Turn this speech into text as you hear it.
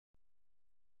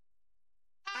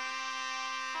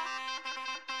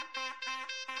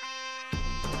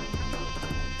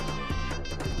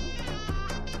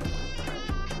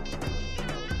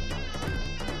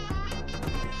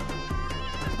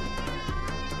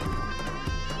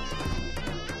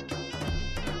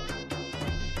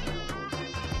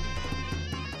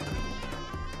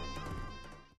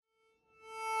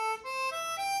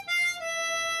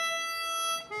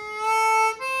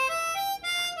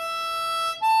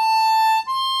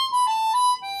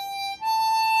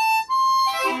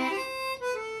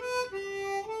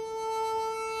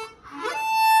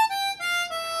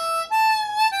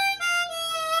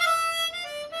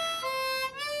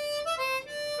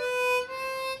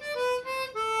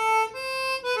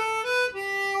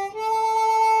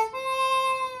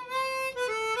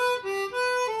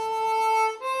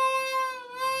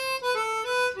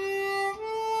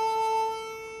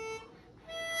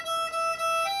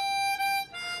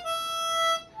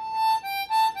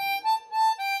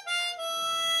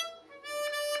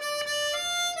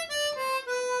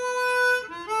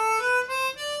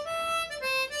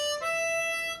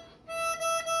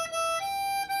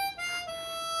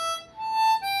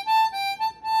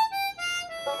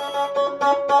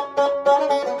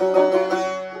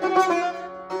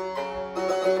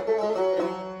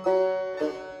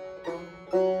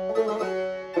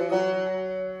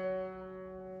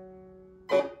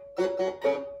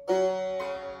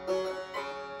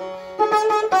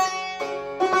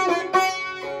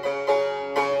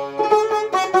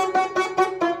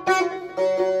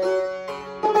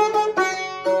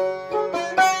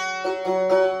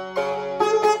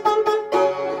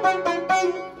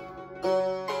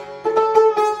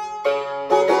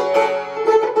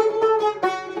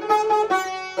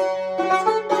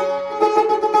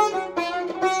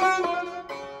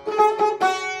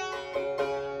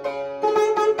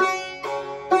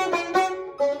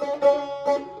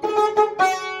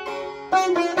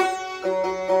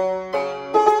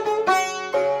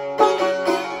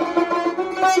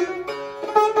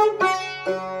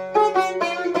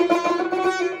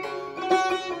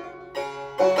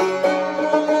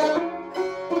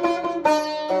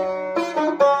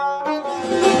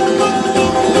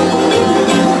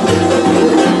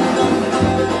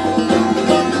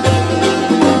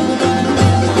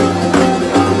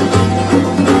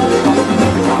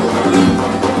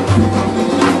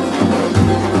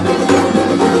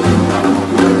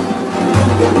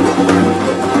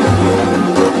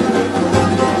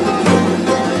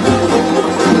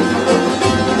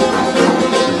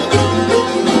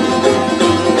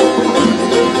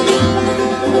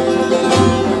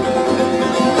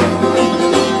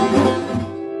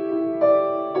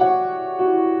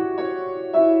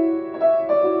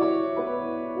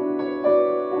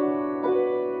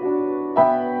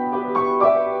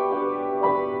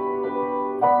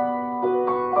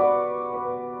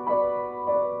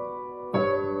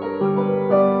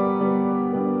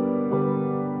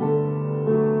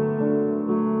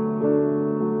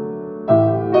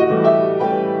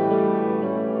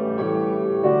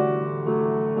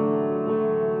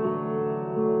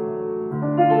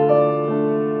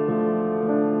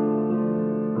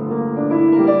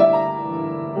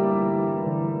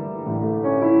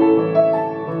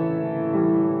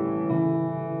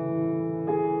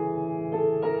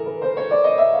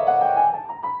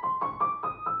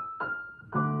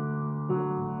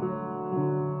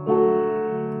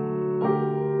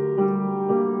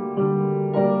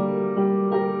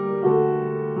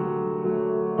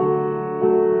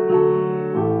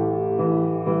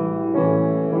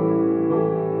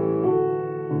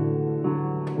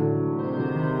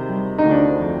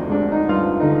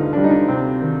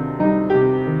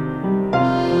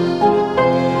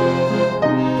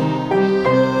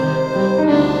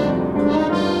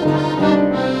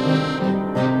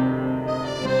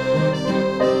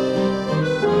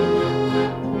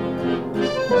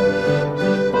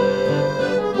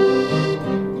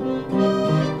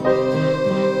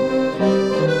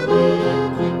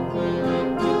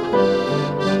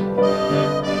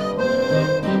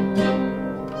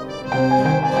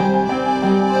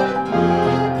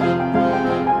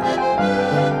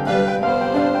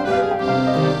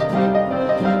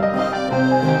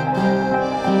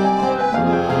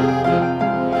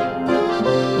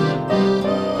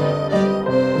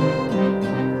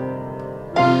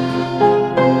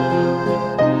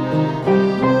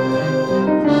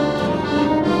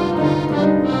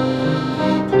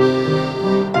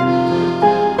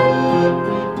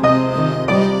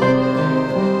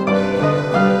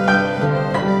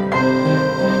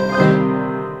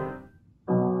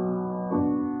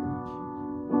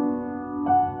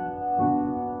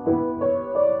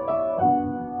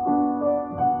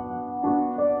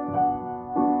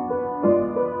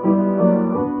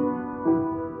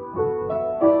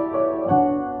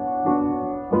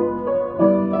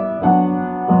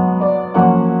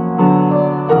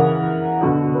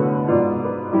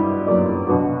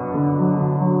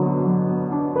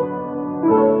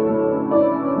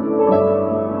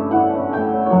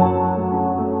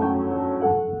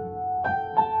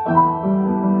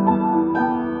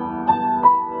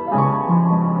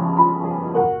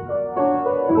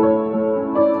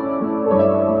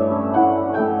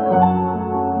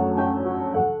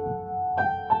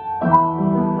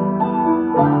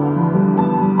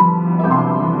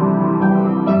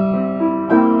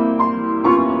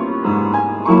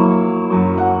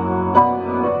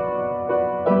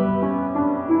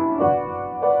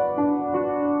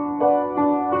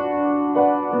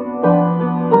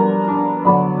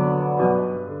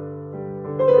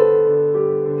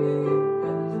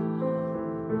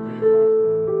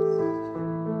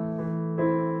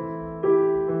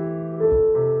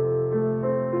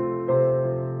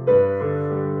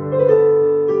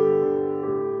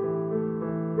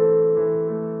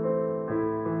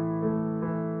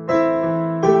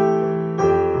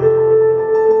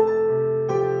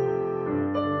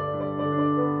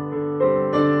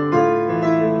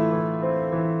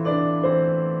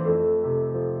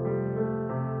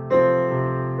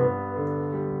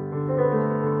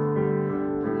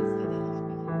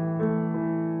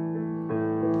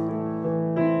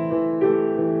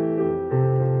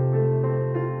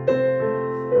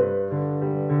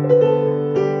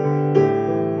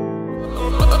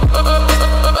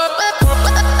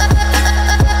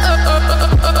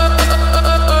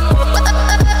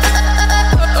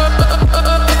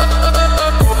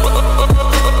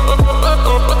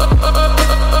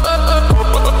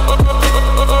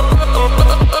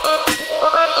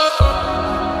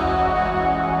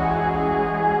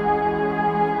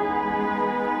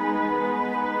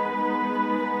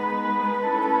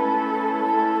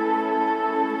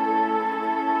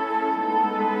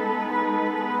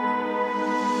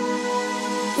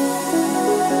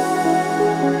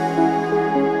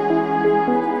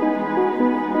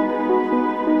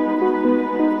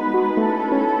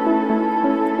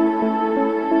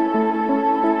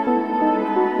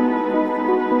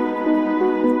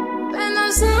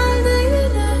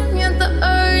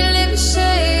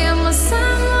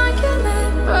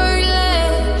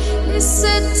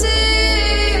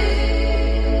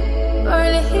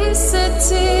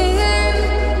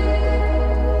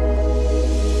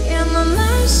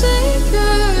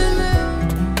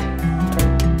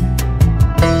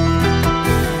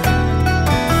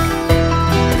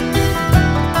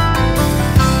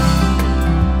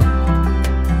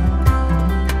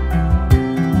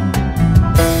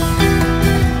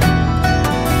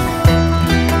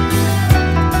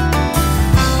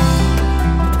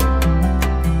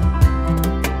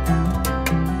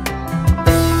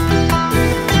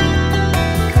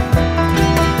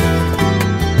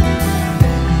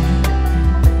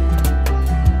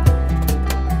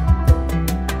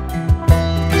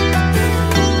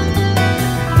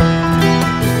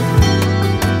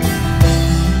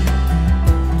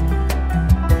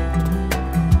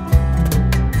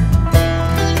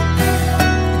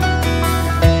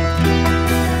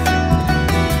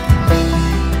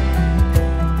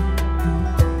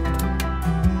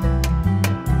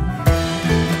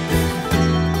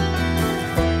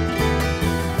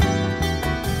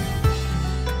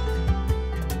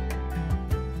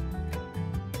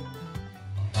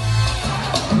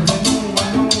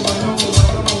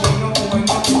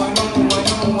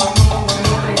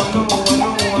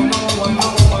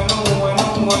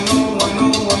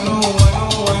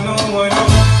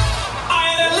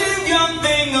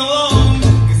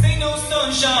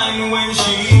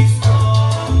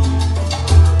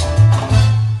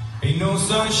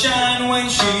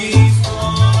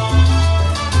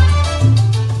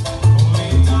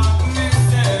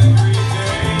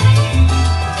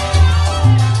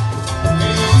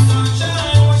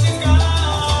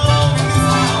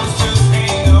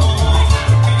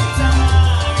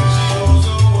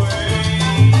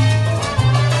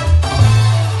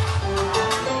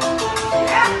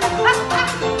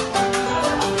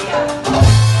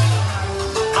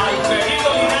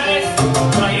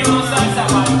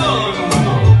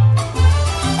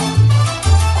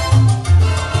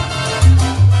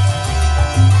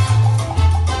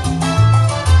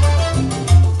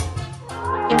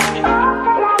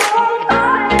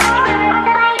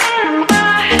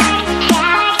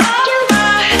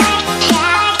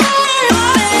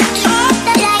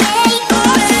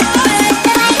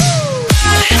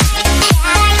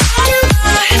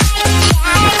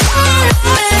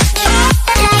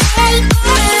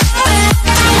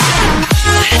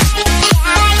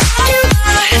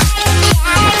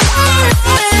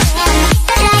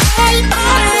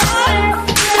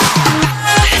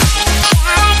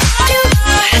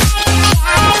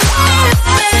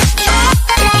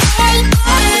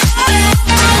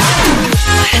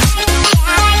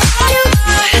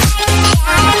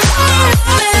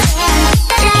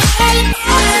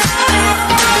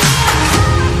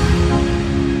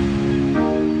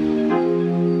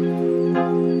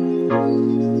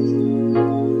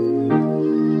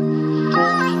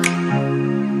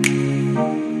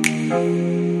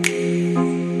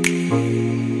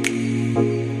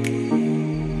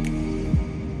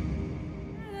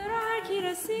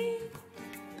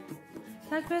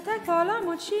تک به تک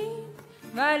بالامو چید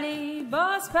ولی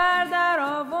باز پر در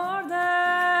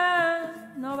آوردن.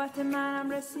 نوبت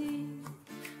منم رسید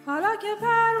حالا که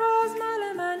پرواز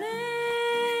مال منه،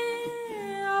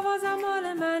 آوازم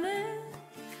مال منه.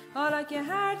 حالا که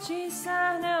هرچی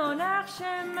صحنه و نقش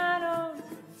منو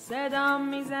صدام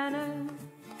میزنه،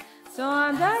 تو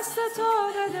هم دست تو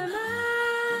بده من،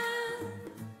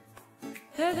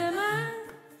 بده من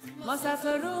واسه تو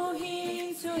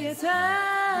روحی توی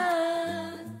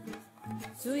تن،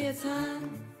 توی تن.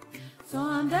 تو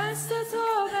هم دست تو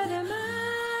بده من،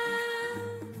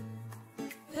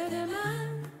 بده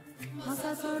من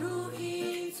واسه تو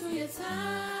روحی توی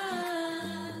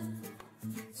تن،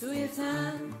 توی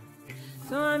تن.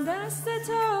 تو هم دست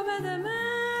تو بده من،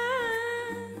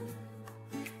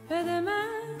 بده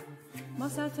من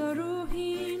واسه تو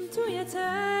روحیم توی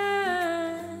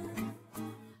تن،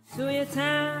 توی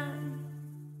تن.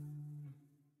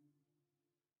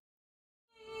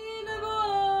 این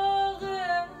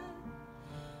باغه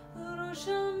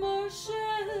روشن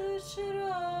باشه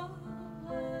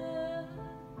چراغه،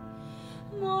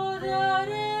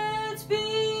 مادرت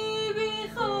بی بی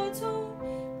خاتون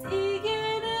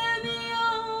دیگه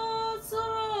نمیاد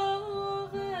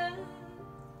سراغه،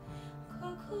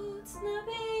 کاکوت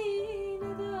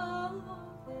نبینه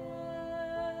داغه.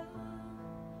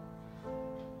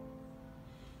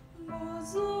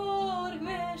 بزرگ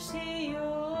بشی و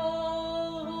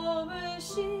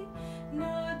بشی،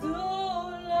 نه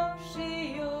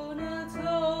دولاشی و نه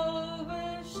تا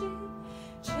بشی،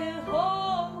 چه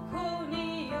ها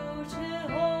کنی و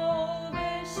چه ها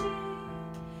بشی.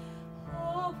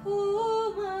 آب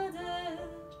اومده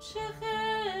چه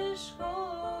خشکو،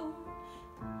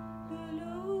 گل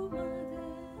اومده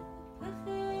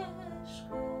به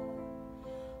خشکو،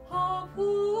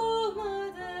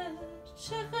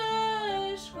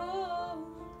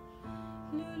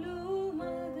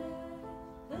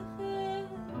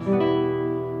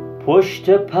 پشت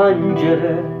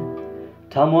پنجره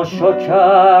تماشا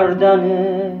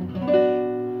کردنه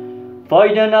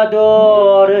فایده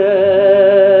نداره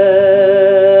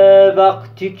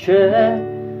وقتی که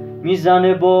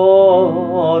میزنه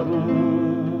بارون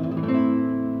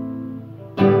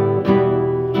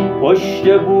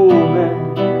پشت بوم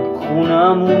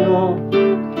خونمونو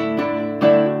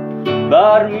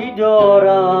بر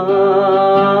میدارم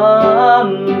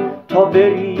تا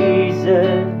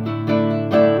بریزه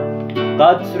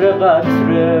قطره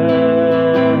قطره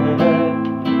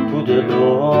تو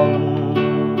دلم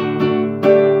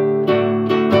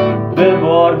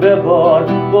ببار ببار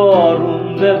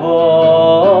بارون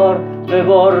ببار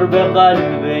ببار به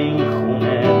قلب این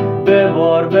خونه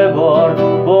ببار ببار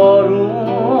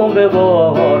بارون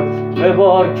ببار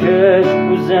ببار کش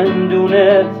تو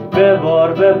زندونه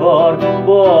ببار ببار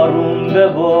بارون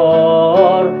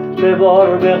ببار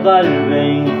ببار به قلب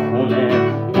این خونه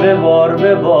ببار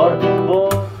ببار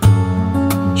بار.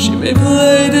 She may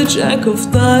play the jack of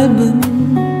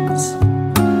diamonds,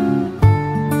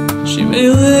 she may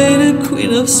lay the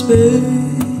queen of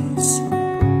spades,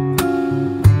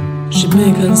 she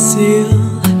may conceal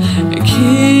a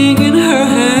king in her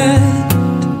hand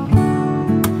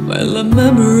while the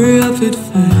memory of it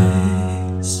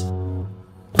fades.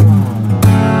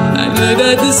 I know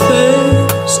that the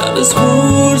space are the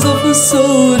swords of a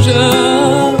soldier,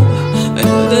 I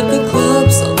know that the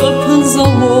clubs are weapons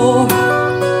of war,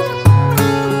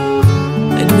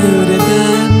 I know that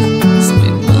diamonds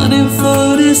mean money for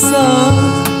this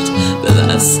art, but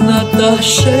that's not the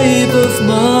shape of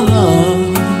my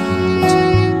heart.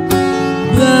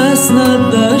 That's not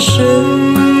the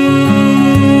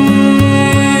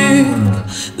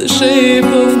shape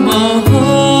of my heart.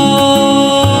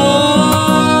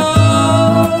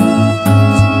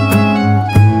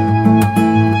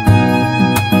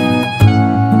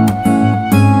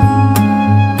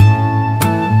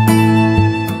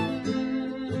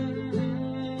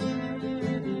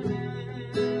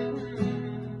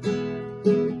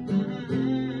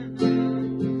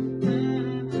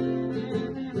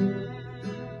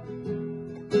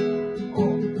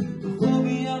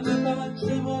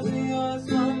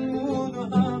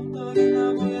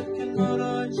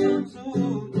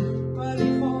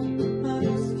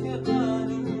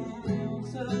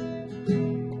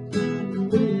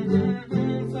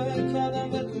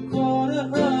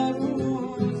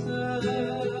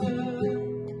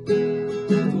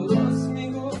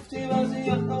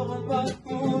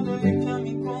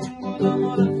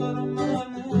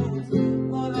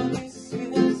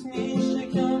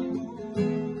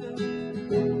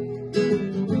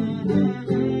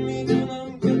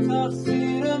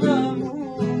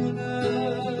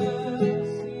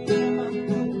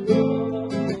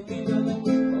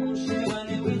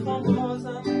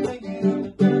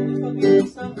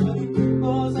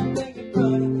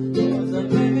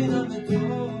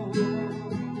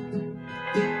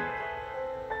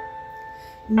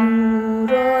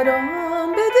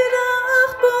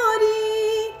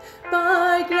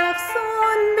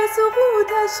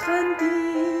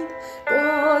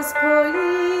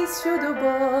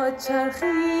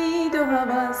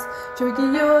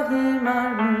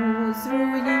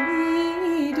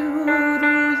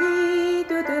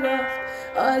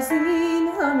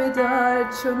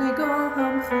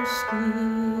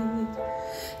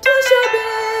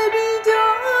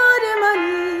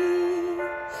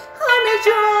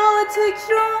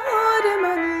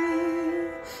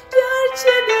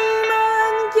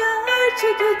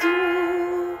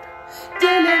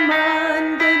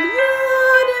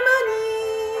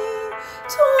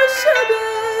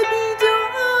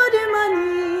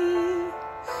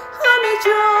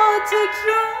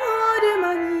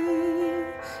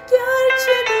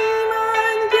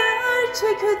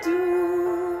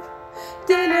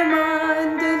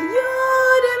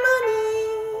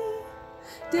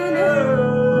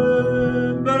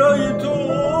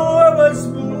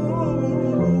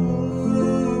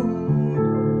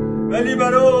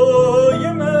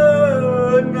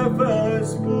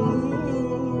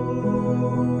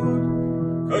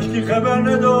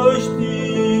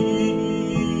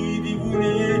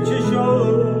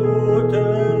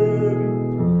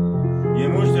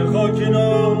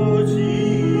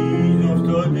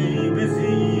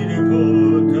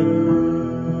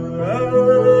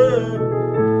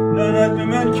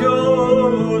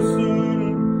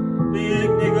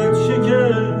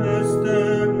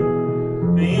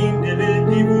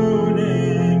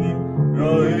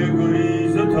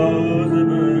 تازه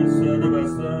بسته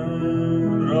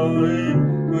بستم راه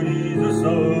گریز و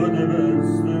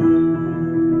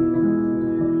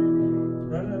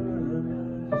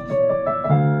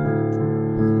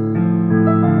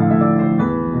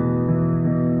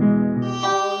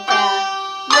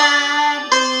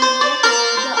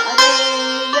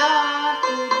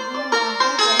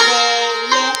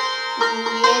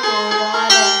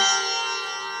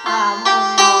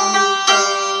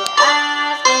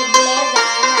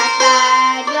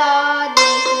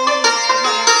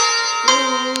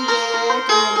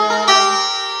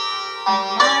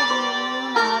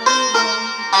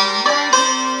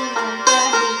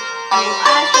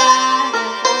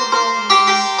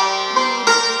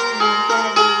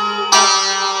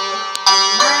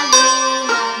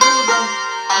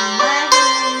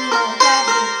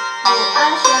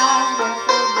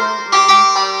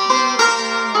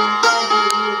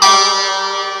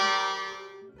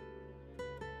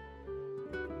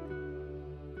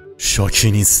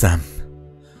شاکی نیستم،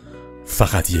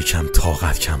 فقط یکم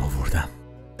طاقت کم آوردم.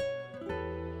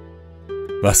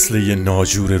 وصله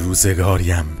ناجور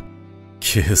روزگاریم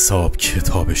که حساب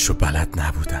کتابش رو بلد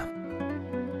نبودم.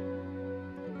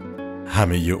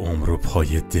 همه عمر رو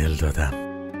پای دل دادم،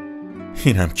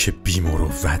 اینم که بی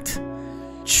مروت،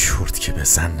 چرت که به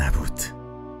زن نبود،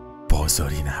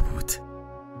 بازاری نبود،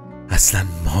 اصلا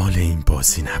مال این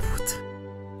بازی نبود.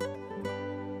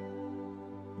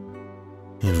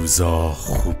 این روزا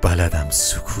خوب بلدم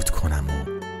سکوت کنم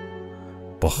و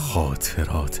با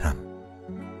خاطراتم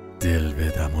دل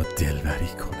بدم و دلبری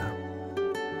کنم.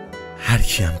 هر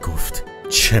کیم گفت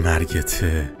چه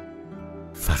مرگته،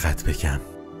 فقط بگم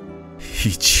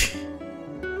هیچی.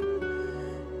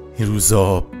 این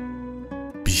روزا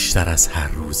بیشتر از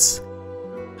هر روز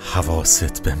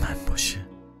حواست به من باشه.